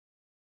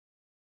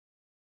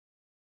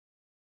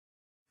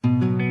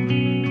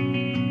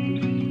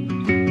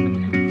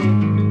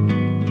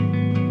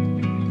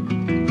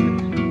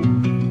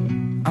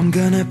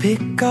gonna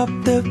pick up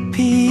the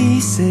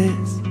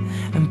pieces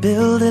and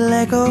build a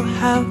Lego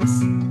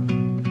house.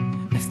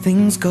 If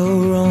things go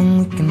wrong,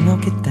 we can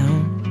knock it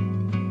down.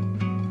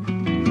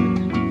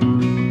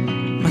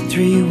 My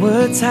 3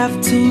 words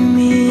have 2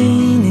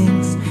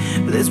 meanings,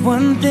 but there's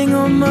one thing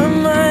on my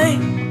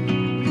mind.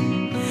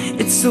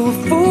 It's all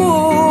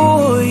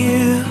for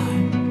you.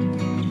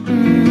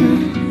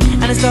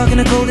 And it's dark in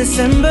a cold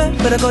December,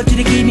 but I got you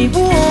to keep me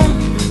warm.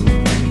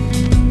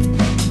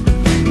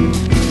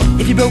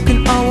 If you're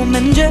broken, I will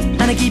mend you,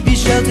 and I keep you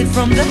sheltered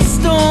from the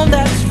storm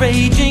that's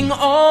raging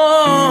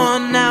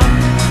on. Now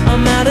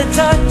I'm out of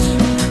touch,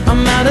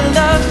 I'm out of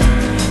love.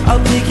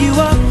 I'll pick you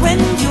up when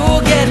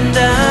you're getting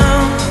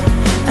down.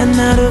 And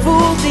out of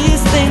all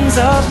these things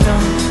I've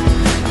done,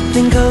 I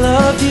think I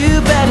love you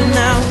better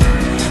now.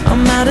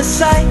 I'm out of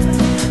sight,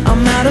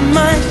 I'm out of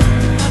mind.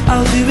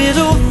 I'll do it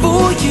all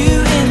for you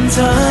in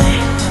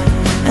time.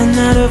 And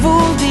out of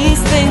all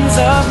these things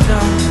I've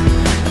done,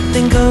 I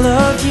think I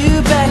love you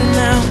better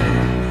now.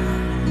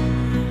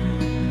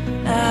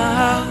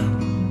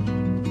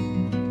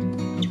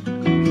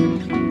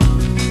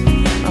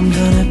 I'm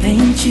gonna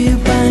paint you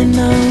by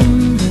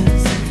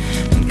numbers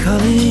and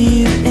color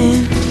you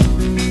in.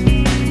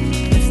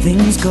 If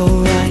things go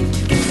right,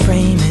 we can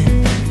frame it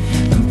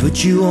and put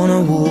you on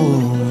a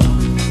wall.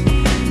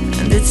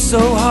 And it's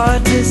so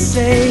hard to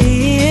say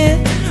it,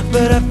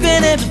 but I've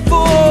been it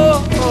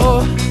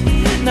before.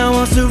 Now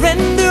I'll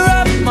surrender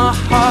up my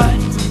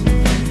heart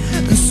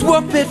and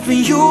swap it for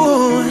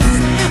yours.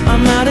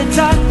 I'm out of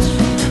touch,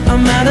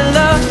 I'm out of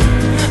love.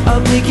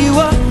 I'll pick you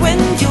up when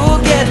you're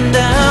getting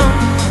down.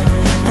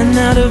 And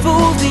out of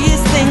all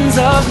these things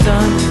I've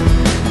done,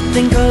 I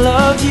think I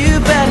love you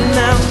better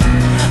now.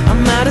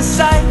 I'm out of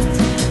sight,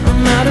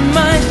 I'm out of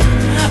mind.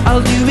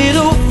 I'll do it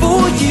all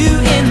for you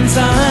in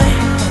time.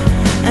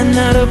 And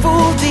out of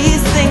all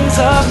these things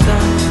I've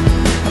done,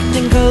 I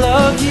think I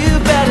love you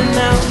better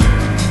now.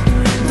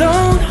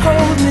 Don't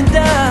hold me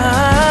down.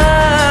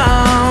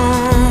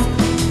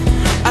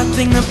 I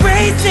think the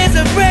braces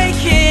are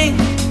breaking,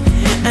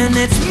 and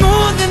it's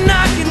more than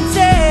I can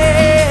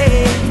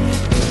take.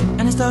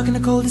 And it's dark in the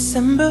cold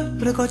December,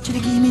 but I got you to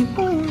keep me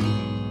warm.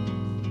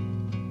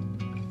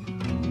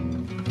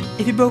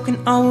 If you're broken,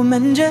 I will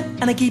mend you,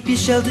 and I keep you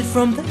sheltered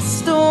from the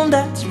storm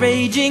that's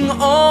raging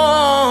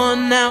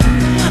on. Now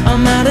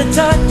I'm out of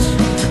touch,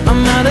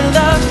 I'm out of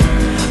love.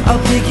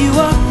 I'll pick you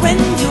up when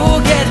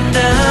you're getting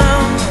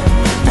down.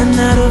 And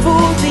out of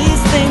all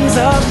these things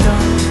I've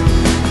done,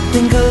 I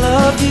think I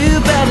love you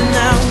better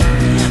now.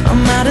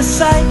 I'm out of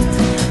sight,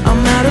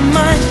 I'm out of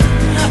mind.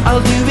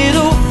 I'll do it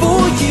all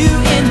for you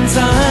in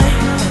time.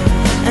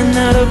 And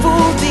out of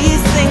all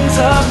these things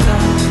I've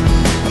done,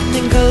 I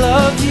think I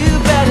love you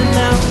better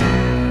now.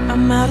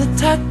 I'm out of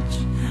touch,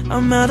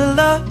 I'm out of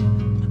love.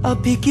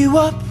 I'll pick you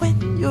up when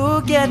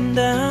you're getting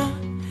down.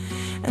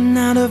 And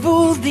out of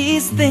all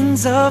these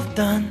things I've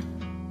done,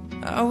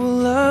 I will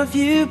love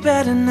you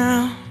better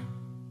now.